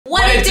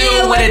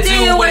it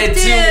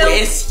do?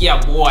 It's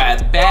your boy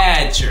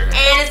Badger.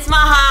 And it's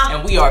Maha.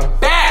 And we are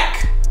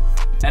back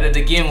at it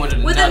again with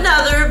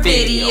another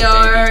video.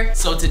 Baby.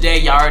 So today,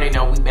 y'all already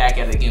know we back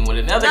at it again with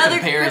another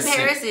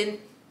comparison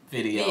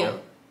video.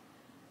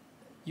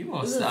 You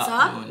gonna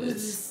stop doing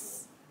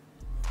this?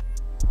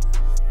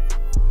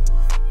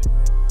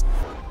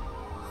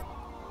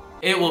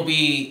 It will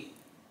be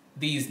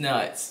these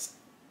nuts.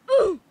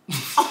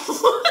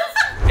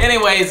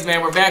 Anyways,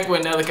 man, we're back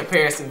with another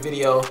comparison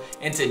video,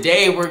 and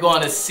today we're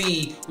going to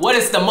see what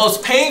is the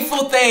most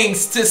painful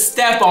things to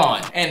step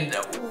on. And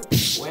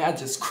boy, I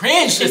just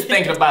cringe just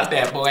thinking about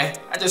that, boy.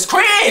 I just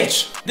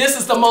cringe. This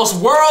is the most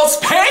world's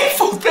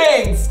painful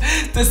things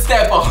to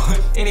step on.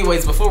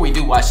 Anyways, before we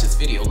do watch this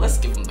video, let's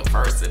give them the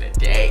verse of the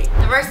day.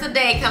 The verse of the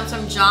day comes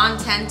from John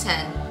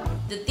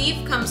 10:10. The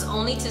thief comes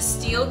only to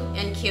steal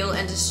and kill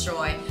and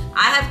destroy.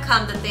 I have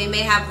come that they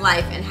may have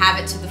life and have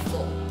it to the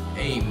full.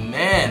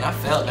 Amen. I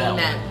felt that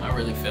one. I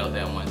really felt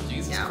that one.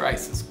 Jesus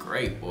Christ is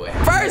great, boy.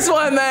 First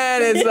one,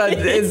 man,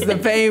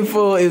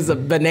 is a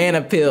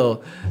banana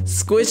peel.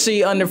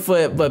 Squishy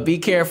underfoot, but be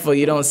careful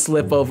you don't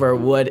slip over.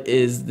 What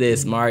is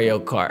this, Mario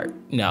Kart?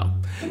 No.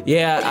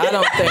 Yeah, I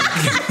don't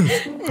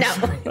think.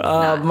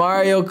 No.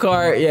 Mario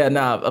Kart, yeah,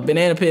 nah. A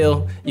banana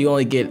peel, you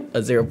only get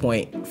a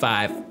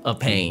 0.5 of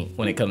pain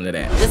when it comes to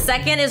that. The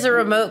second is a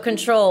remote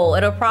control.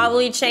 It'll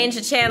probably change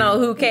the channel.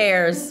 Who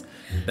cares?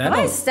 Have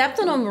I stepped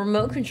on a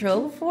remote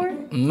control before?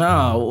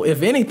 No.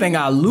 If anything,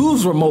 I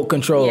lose remote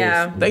controls.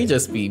 Yeah. They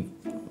just be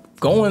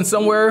going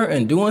somewhere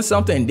and doing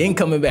something and then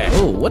coming back.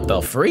 Ooh, what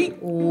the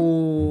freak?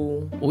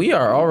 Ooh. We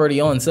are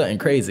already on something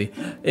crazy.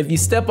 If you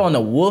step on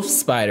a wolf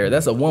spider,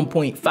 that's a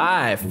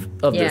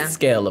 1.5 of the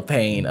scale of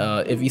pain.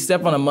 If you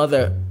step on a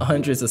mother,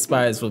 hundreds of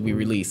spiders will be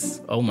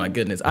released. Oh my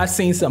goodness. I've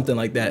seen something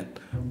like that.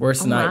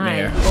 Worst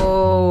nightmare.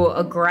 Oh,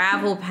 a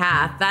gravel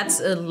path. That's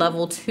a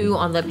level 2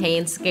 on the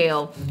pain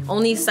scale.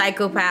 Only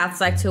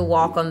psychopaths like to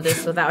walk on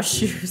this without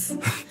shoes.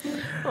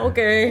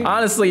 Okay.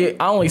 Honestly,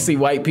 I only see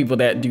white people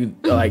that do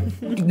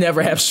like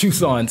never have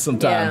shoes on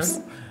sometimes.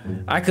 Yeah.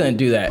 I couldn't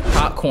do that.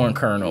 Popcorn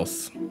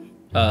kernels.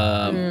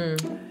 Yeah,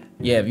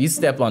 if you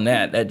step on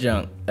that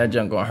junk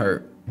gonna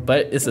hurt.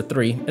 But it's a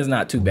 3. It's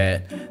not too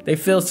bad. They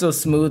feel so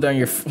smooth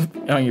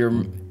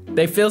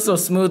they feel so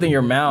smooth in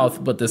your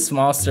mouth, but the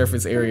small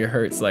surface area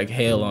hurts like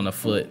hail on a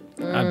foot.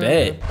 I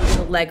bet.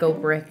 Lego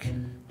brick.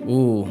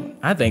 Ooh,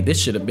 I think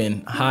this should have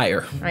been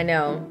higher. I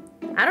know.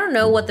 I don't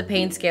know what the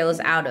pain scale is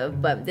out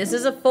of, but this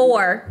is a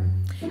 4.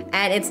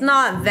 And it's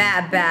not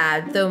that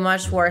bad, though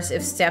much worse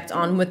if stepped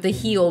on with the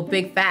heel.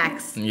 Big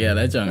facts. Yeah,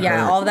 that junk hurt.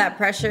 Yeah, all that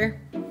pressure.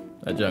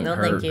 That junk no,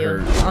 hurt. Thank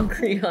you.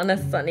 Concrete on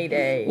a sunny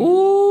day.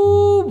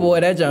 Ooh, boy,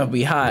 that junk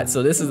be hot.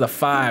 So this is a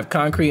 5.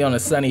 Concrete on a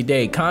sunny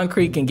day.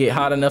 Concrete can get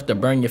hot enough to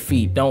burn your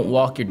feet. Don't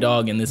walk your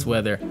dog in this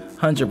weather.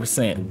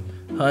 100%.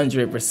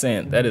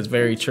 100%. That is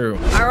very true.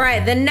 All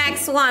right, the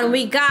next one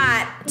we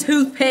got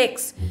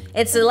toothpicks.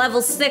 It's a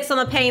level 6 on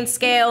the pain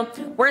scale.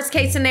 Worst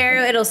case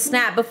scenario, it'll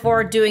snap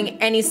before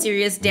doing any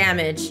serious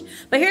damage.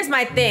 But here's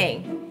my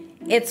thing.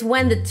 It's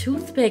when the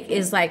toothpick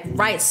is like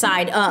right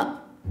side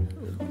up.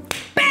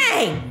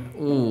 Bang!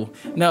 Ooh,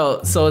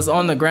 no, so it's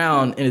on the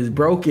ground and it's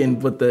broken,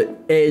 but the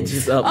edge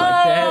is up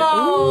like that.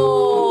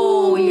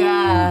 Oh,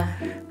 yeah.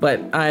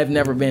 But I've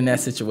never been in that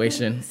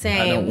situation.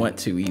 Same. I don't want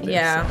to either.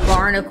 Yeah, so.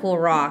 Barnacle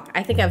rock.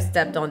 I think I've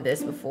stepped on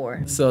this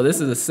before. So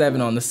this is a 7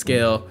 on the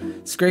scale.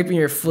 Scraping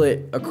your foot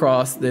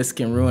across this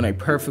can ruin a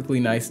perfectly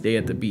nice day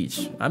at the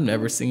beach. I've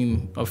never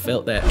seen or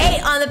felt that.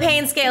 8 on the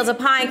pain scale is a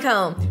pine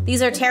cone.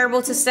 These are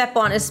terrible to step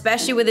on,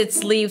 especially with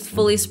its leaves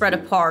fully spread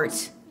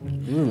apart.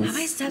 Ooh. Have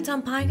I stepped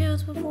on pine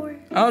cones before?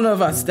 I don't know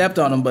if I stepped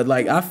on them, but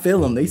like I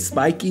feel them. They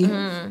spiky.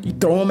 You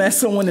throw them at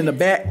someone in the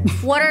back.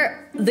 What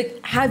are the?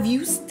 Have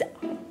you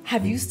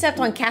stepped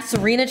on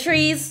casuarina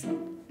trees?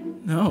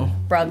 No.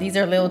 Bro, these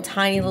are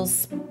tiny little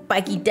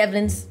spiky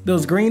devlins.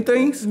 Those green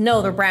things?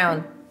 No, they're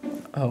brown.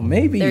 Oh,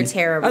 maybe. They're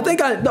terrible. I think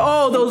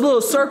those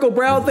little circle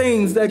brown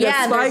things that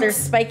got spikes. Yeah, they're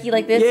spiky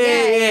like this.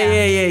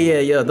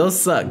 Yeah.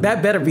 Those suck.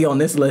 That better be on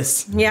this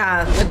list.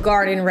 Yeah, the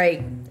garden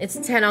rake. It's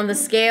 10 on the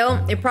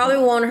scale. It probably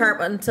won't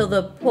hurt until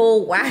the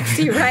pole whacks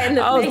you right in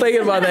the face. I was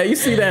thinking about that. You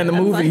see that in the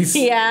movies.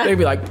 Yeah. They'd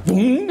be like,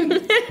 boom.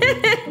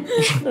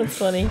 That's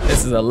funny.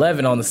 This is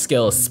 11 on the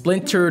scale.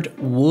 Splintered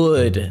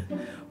wood.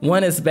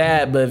 1 is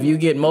bad, but if you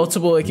get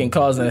multiple, it can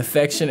cause an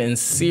infection and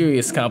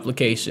serious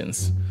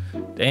complications.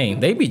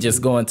 Dang, they be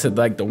just going to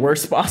like the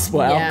worst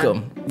possible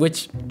outcome,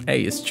 which,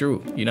 hey, it's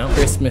true, you know?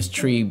 Christmas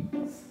tree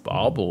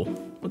bauble.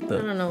 What the?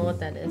 I don't know what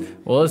that is.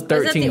 Well, it's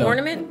 13. Is that the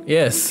ornament?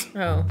 Yes.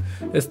 Oh.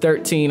 It's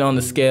 13 on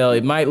the scale.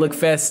 It might look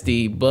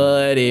festy,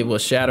 but it will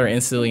shatter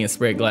instantly and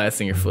spread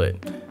glass in your foot.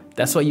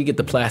 That's why you get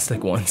the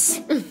plastic ones.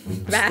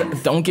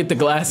 Don't get the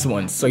glass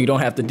ones, so you don't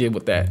have to deal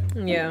with that.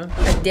 Yeah.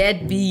 A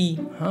dead bee.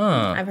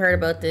 Huh. I've heard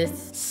about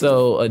this.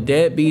 So a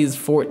dead bee is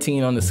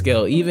 14 on the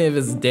scale. Even if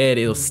it's dead,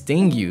 it'll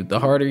sting you. The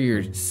harder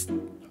you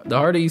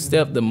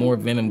step, the more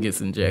venom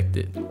gets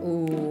injected.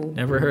 Ooh.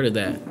 Never heard of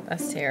that.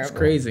 That's terrible. It's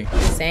crazy.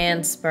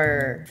 Sand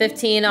spur.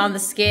 15 on the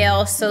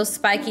scale. So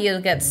spiky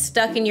it'll get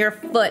stuck in your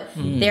foot.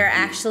 They're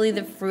actually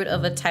the fruit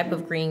of a type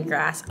of green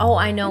grass. Oh,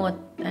 I know.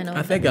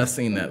 I think I've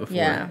seen that before.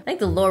 Yeah. Thank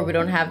the Lord we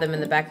don't have them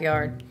in the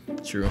backyard.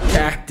 True.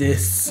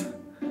 Cactus.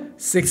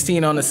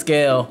 16 on the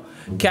scale.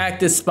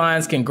 Cactus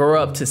spines can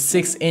grow up to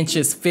 6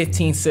 inches,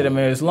 15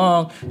 centimeters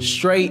long,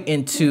 straight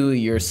into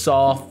your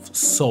soft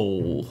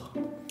sole.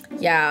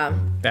 Yeah.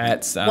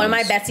 That sounds... One of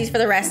my besties for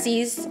the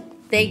resties,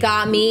 they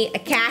got me a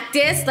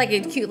cactus, like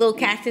a cute little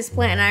cactus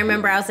plant. And I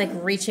remember I was like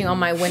reaching on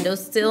my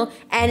windowsill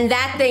and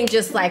that thing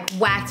just like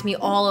whacked me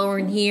all over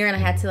in here and I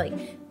had to like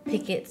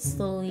pick it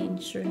slowly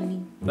and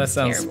surely. That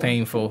sounds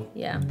painful.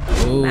 Yeah.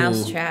 Ooh.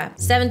 Mouse trap.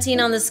 17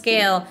 on the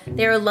scale.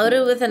 They are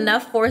loaded with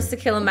enough force to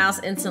kill a mouse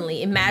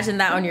instantly. Imagine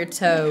that on your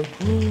toe.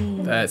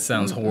 That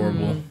sounds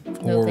horrible.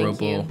 Horrible.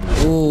 No,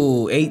 thank you.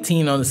 Ooh,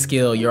 18 on the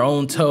scale. Your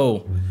own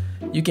toe.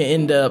 You can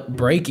end up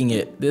breaking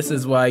it. This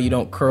is why you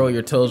don't curl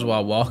your toes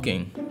while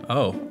walking.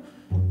 Oh,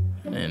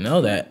 I didn't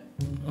know that.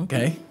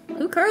 Okay.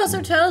 Who curls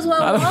their toes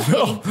while walking?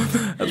 Know.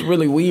 That's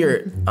really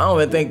weird. I don't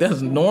even think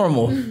that's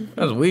normal.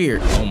 That's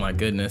weird. Oh my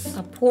goodness.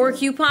 A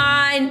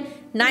porcupine.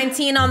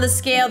 19 on the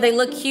scale. They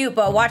look cute,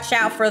 but watch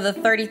out for the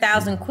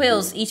 30,000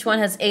 quills. Each one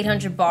has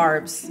 800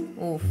 barbs.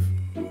 Oof.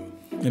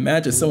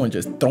 Imagine someone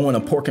just throwing a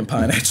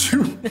porcupine at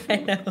you. I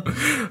know.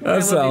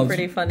 That sounds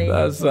pretty funny.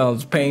 That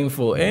sounds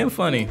painful and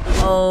funny.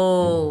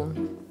 Oh.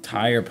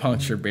 Tire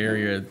puncture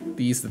barrier.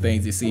 These are the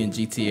things you see in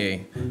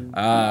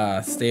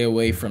GTA. Stay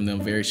away from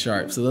them. Very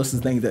sharp. So those are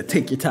the things that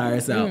take your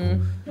tires out.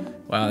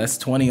 Wow, that's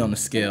 20 on the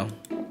scale.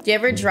 Do you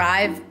ever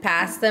drive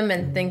past them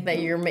and think that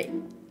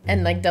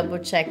and like double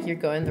check you're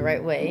going the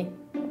right way?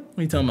 What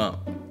are you talking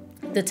about?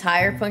 The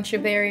tire puncture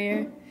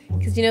barrier.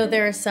 Because you know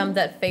there are some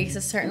that face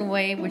a certain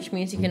way, which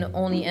means you can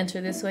only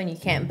enter this way and you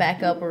can't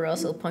back up or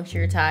else it'll puncture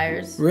your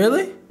tires.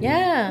 Really?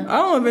 Yeah. I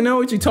don't even know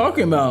what you're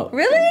talking about.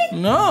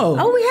 Really? No.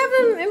 Oh, we have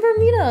them in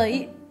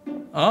Bermuda.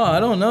 Oh, I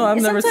don't know.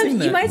 I've never seen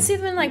that. You might see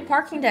them in like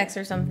parking decks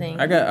or something.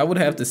 I would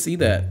have to see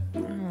that.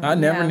 I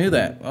never knew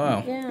that.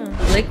 Wow. Yeah.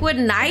 Liquid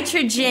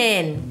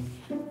nitrogen.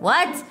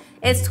 What?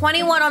 It's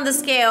 21 on the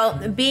scale.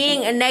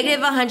 Being a negative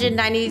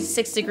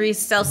 196 degrees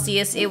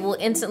Celsius, it will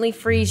instantly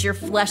freeze your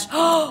flesh.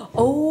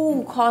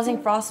 Oh,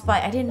 causing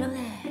frostbite. I didn't know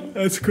that.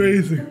 That's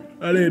crazy.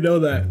 I didn't know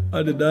that.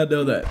 I did not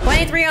know that.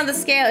 23 on the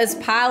scale is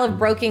pile of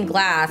broken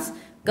glass.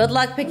 Good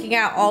luck picking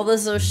out all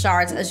those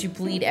shards as you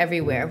bleed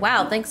everywhere.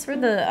 Wow, thanks for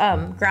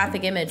the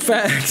graphic image.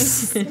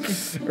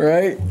 Facts.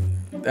 Right?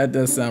 That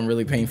does sound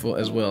really painful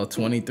as well.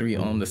 23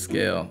 on the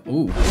scale.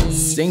 Ooh,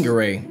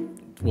 stingray.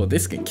 Well,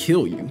 this can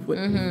kill you.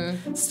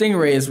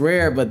 Stingray is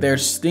rare, but their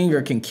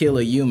stinger can kill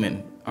a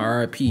human.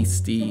 R.I.P.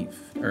 Steve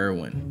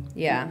Irwin.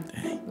 Yeah,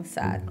 it's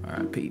sad.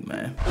 R.I.P.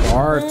 man.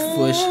 Barbed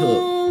fish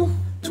hook.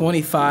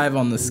 25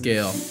 on the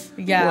scale.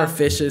 Yeah. Poor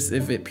fishes,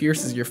 if it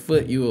pierces your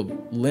foot, you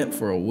will limp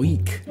for a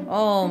week.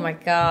 Oh my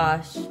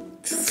gosh.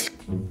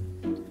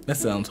 That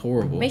sounds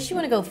horrible. Makes you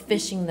want to go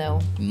fishing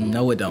though.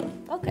 No, it don't.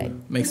 Okay.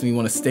 Makes me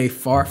want to stay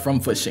far from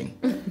fishing.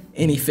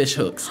 Any fish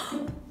hooks.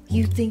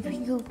 You think we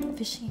can go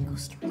fishing in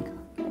Costa Rica?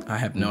 I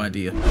have no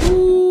idea. A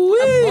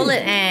bullet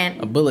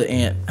ant. A bullet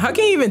ant. How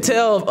can you even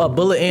tell a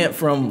bullet ant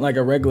from like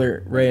a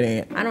regular red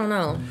ant? I don't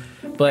know.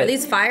 But are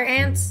these fire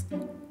ants?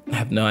 I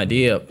have no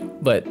idea.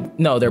 But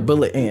no, they're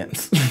bullet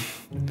ants.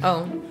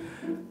 Oh.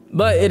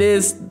 But it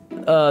is,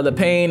 the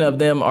pain of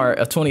them are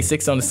a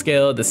 26 on the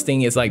scale. The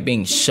sting is like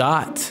being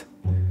shot.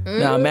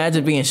 Now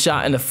imagine being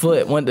shot in the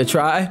foot. Want to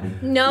try?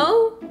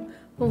 No.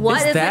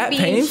 What is it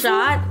being painful?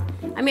 shot?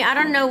 I mean, I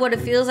don't know what it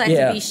feels like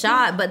to be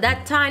shot, but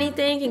that tiny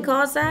thing can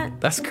cause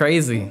that? That's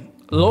crazy.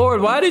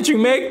 Lord, why did you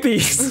make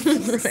these?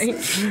 Right.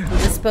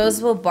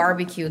 Disposable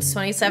barbecue. It's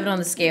 27 on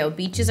the scale.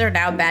 Beaches are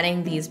now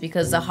banning these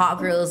because the hot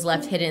grill is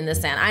left hidden in the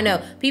sand. I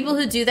know. People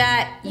who do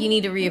that, you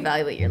need to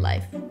reevaluate your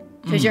life.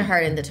 Because you're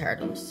hurting the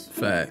turtles.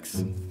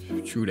 Facts.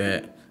 True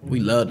that. We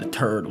love the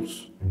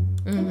turtles.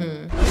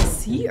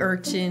 Sea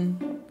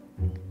urchin.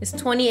 It's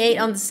 28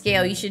 on the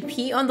scale. You should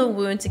pee on the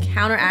wound to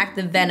counteract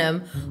the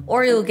venom,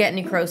 or you'll get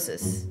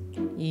necrosis.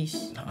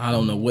 Yeesh. I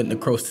don't know what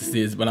necrosis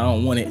is, but I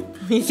don't want it.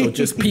 So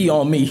just pee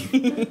on me.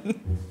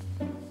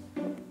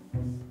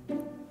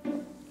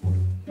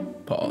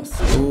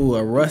 Pause. Ooh,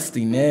 a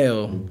rusty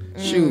nail.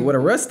 Shoot, with a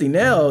rusty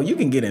nail, you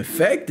can get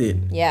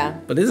infected. Yeah.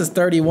 But this is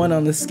 31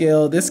 on the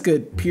scale. This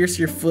could pierce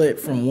your foot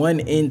from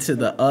one end to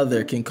the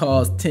other. Can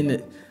cause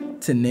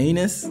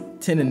tinnitus.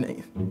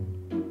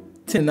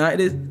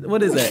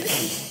 What is that?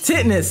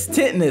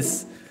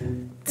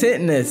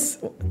 Tetanus.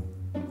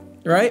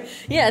 Right?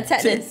 Yeah,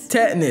 tetanus.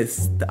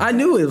 Tetanus. I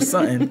knew it was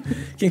something.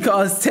 Can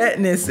cause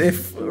tetanus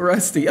if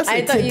rusty.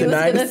 I thought you was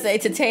gonna say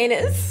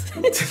tetanus.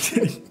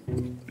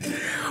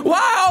 Why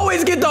I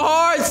always get the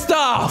hard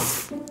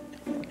stuff?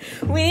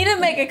 We need to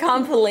make a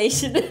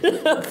compilation.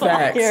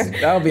 Facts.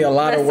 That'll be a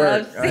lot of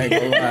work. I ain't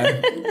gonna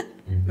lie.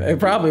 It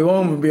probably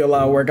won't be a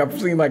lot of work. I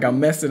seem like I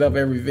mess it up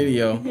every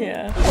video.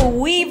 Yeah. A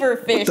weaver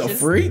fish. What the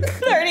freak?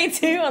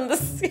 32 on the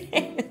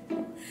scale.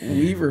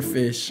 Weaver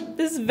fish.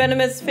 This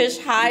venomous fish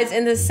hides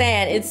in the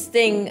sand. Its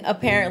sting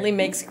apparently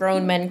makes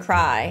grown men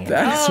cry.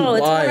 That's oh,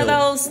 it's wild. one of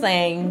those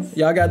things.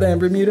 Y'all got that in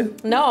Bermuda?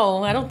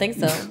 No, I don't think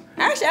so.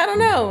 Actually, I don't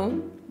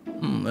know.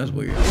 That's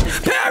weird.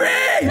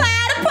 Perry!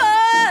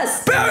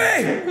 Platypus!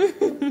 Perry!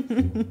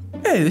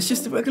 Hey, it's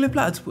just a regular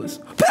platypus.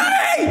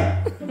 Perry!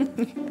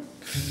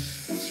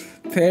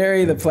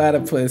 Perry the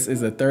platypus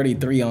is a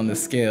 33 on the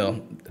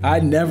scale. I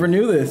never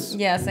knew this.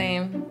 Yeah,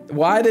 same.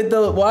 Why did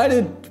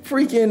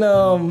freaking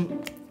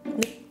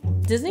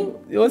Disney?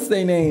 What's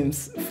their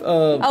names?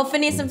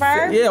 Phineas and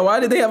Ferb? Yeah, why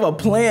did they have a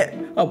pet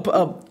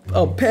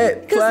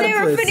platypus? Because they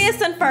were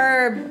Phineas and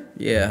Ferb.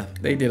 Yeah,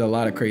 they did a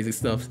lot of crazy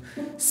stuff.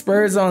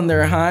 Spurs on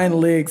their hind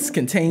legs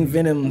contain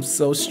venom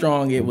so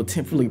strong it will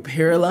temporarily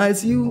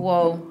paralyze you.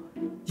 Whoa.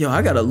 Yo,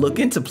 I gotta look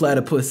into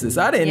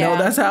platypuses. I didn't know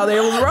that's how they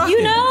was rocking.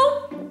 You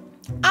know,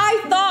 I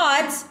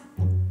thought,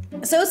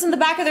 so it's in the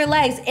back of their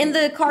legs. In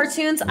the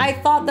cartoons, I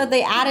thought that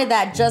they added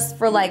that just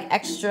for like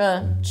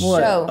extra show.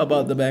 What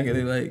about the back of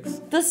their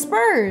legs? The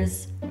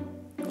spurs.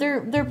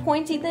 They're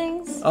pointy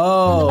things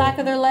on the back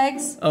of their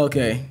legs.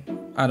 Okay.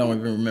 I don't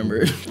even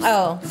remember.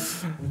 Oh.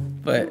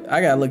 But I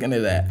gotta look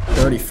into that.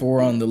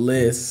 34 on the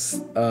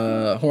list.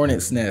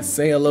 Hornet's nest.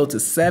 Say hello to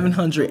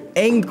 700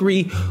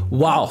 angry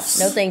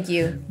wasps. No, thank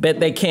you. Bet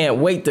they can't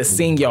wait to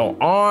sing your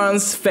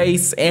arms,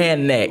 face,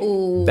 and neck.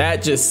 Ooh.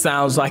 That just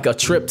sounds like a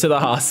trip to the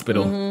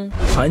hospital.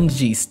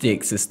 Punji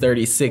sticks is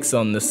 36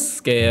 on the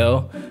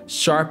scale.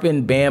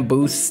 Sharpened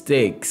bamboo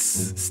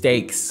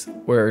steaks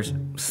were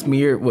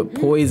smeared with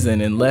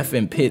poison and left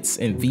in pits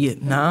in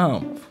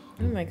Vietnam.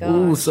 Oh my god.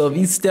 Ooh, so if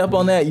you step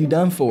on that, you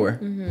done for.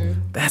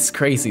 That's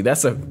crazy.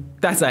 That's a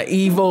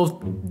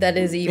evil. That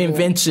is evil.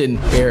 Invention.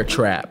 Bear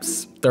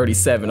traps.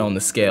 37 on the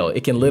scale.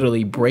 It can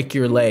literally break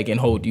your leg and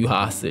hold you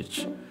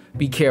hostage.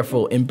 Be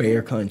careful in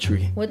bear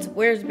country.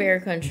 Where's bear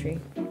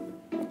country?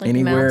 Like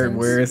anywhere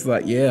where it's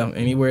like,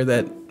 anywhere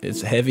that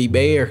it's heavy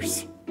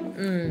bears.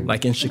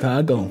 Like in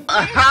Chicago.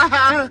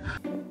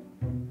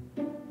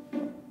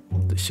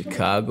 The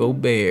Chicago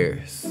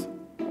Bears.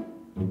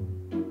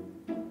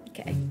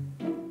 Okay.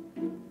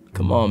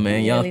 Come on,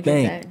 man.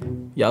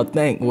 Y'all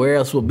think where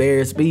else will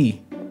bears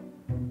be?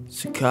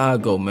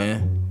 Chicago,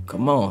 man.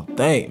 Come on,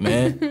 think,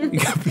 man. You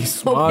gotta be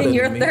smarter Open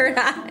your than me. third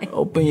eye.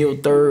 Open your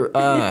third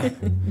eye.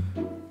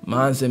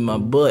 Mine's in my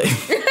butt.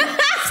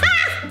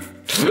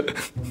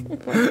 Oh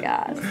my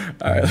god.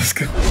 All right, let's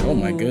go. Oh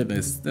my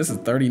goodness. This is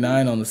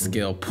 39 on the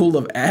scale. Pool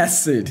of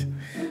acid.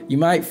 You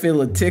might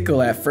feel a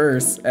tickle at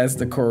first as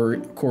the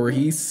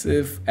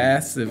corrosive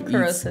acid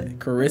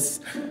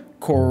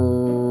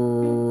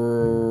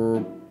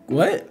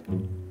what?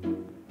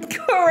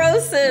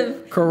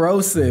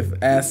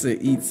 Corrosive acid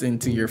eats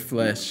into your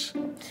flesh.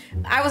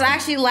 I was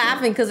actually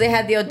laughing because they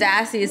had the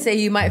audacity to say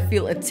you might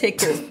feel a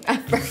tickle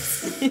at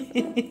first.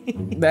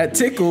 That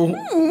tickle.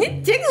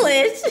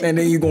 Ticklish. And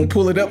then you're gonna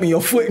pull it up and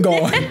your foot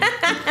gone.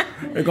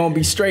 They're gonna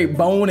be straight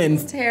bone and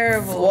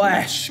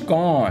flesh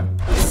gone.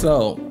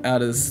 So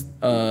out of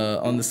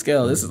on the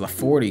scale, this is a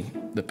 40.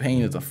 The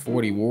pain is a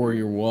 40.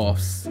 Warrior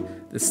wasps.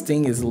 The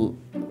sting is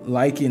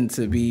likened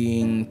to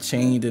being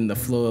chained in the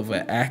flow of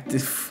an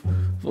active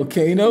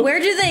volcano.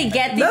 Where do they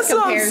get these That's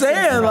what I'm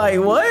saying. from? Like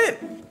what?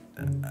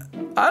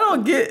 I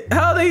don't get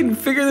how they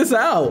figure this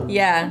out.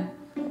 Yeah.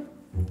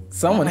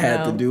 Someone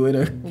had to do it.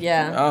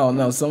 I don't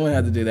know. Someone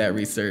had to do that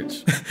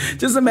research.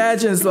 Just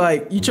imagine it's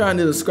like you trying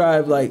to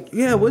describe like,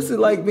 what's it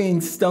like being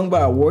stung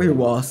by a warrior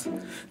wasp?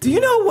 Do you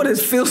know what it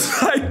feels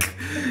like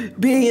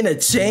being in a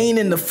chain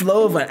in the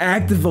flow of an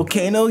active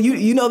volcano?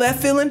 You know that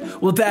feeling?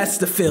 Well, that's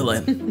the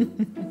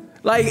feeling.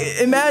 Like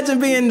imagine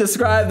being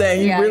described that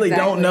and you really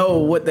don't know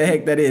what the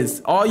heck that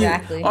is. All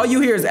you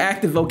hear is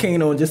active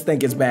volcano and just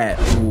think it's bad.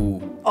 Ooh.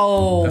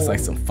 Oh. That's like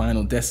some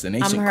Final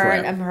Destination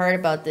crap. I've heard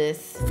about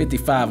this.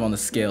 55 on the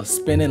scale.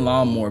 Spinning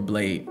lawnmower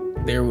blade.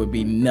 There would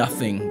be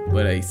nothing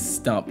but a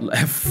stump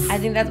left. I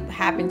think that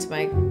happened to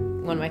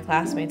one of my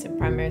classmates in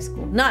primary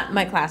school. Not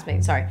my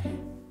classmate, sorry.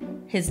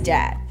 His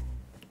dad.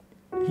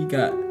 He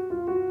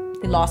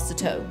lost a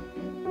toe.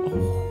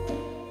 Oh.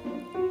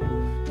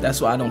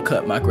 That's why I don't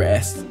cut my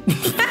grass.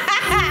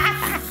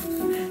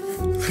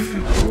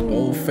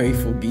 Old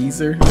faithful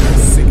geezer,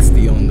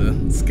 60 on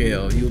the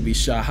scale. You'll be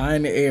shot high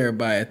in the air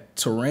by a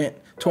torrent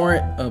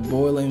of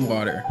boiling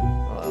water.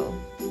 Whoa.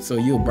 So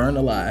you'll burn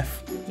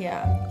alive.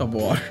 Yeah. Of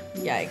water.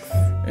 Yikes.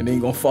 And then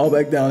you're gonna fall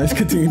back down and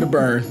continue to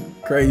burn.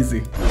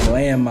 Crazy.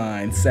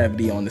 Landmine,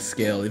 70 on the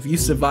scale. If you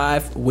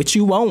survive, which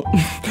you won't,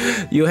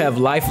 you'll have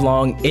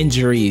lifelong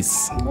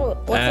injuries.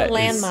 What's a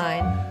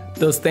landmine?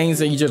 Those things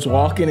that you just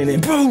walk in and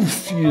then boom,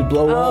 you just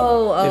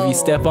blow up. If you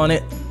step on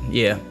it,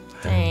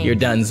 dang. You're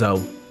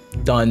donezo.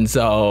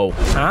 Dunzo.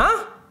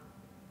 Huh?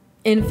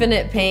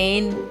 Infinite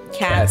pain,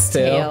 cat's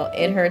tail.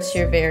 It hurts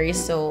your very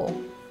soul.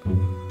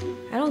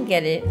 I don't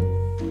get it.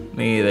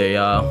 Me either,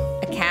 y'all.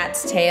 A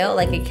cat's tail?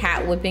 Like a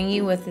cat whipping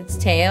you with its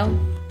tail?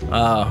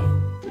 I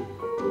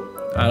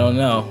don't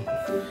know.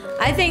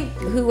 I think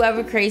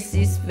whoever creates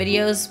these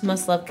videos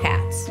must love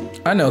cats.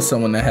 I know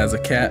someone that has a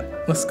cat.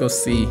 Let's go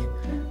see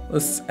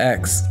Let's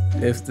ask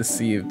to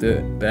see if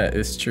that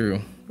is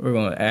true. We're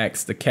gonna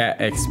ask the cat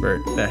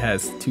expert that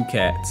has 2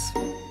 cats.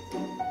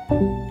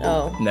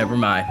 Oh. Never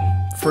mind.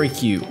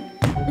 Freak you.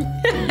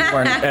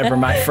 Weren't ever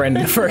my friend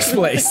in the first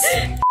place.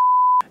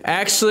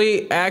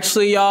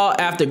 Actually, y'all,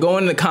 after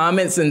going in the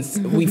comments, and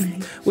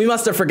we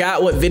must have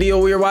forgot what video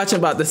we were watching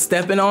about the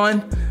stepping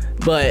on,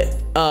 but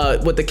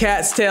with the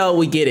cat's tail,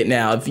 we get it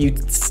now. If you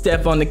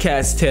step on the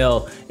cat's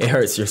tail, it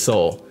hurts your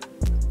soul.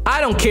 I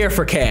don't care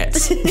for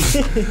cats,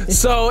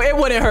 so it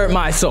wouldn't hurt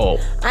my soul.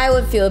 I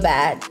would feel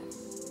bad.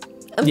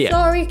 I'm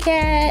sorry,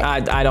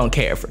 cat. I don't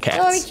care for cats.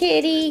 Sorry,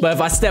 kitty. But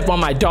if I step on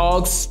my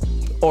dogs,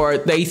 or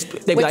they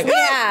be like,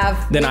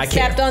 then I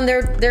care. Stepped on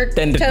their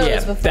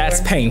toes before.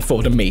 That's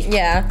painful to me.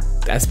 Yeah.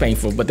 That's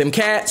painful. But them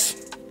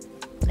cats,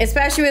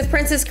 especially with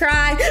Princess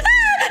Cry,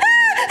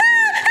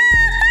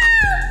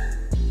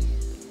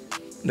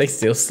 they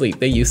still sleep.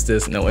 They used to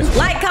this noise.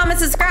 Like, comment,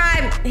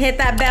 subscribe, hit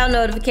that bell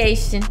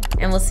notification,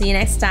 and we'll see you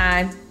next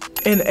time.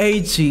 And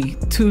AG,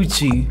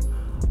 2G,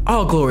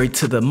 all glory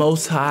to the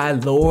Most High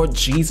Lord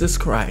Jesus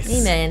Christ.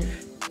 Amen.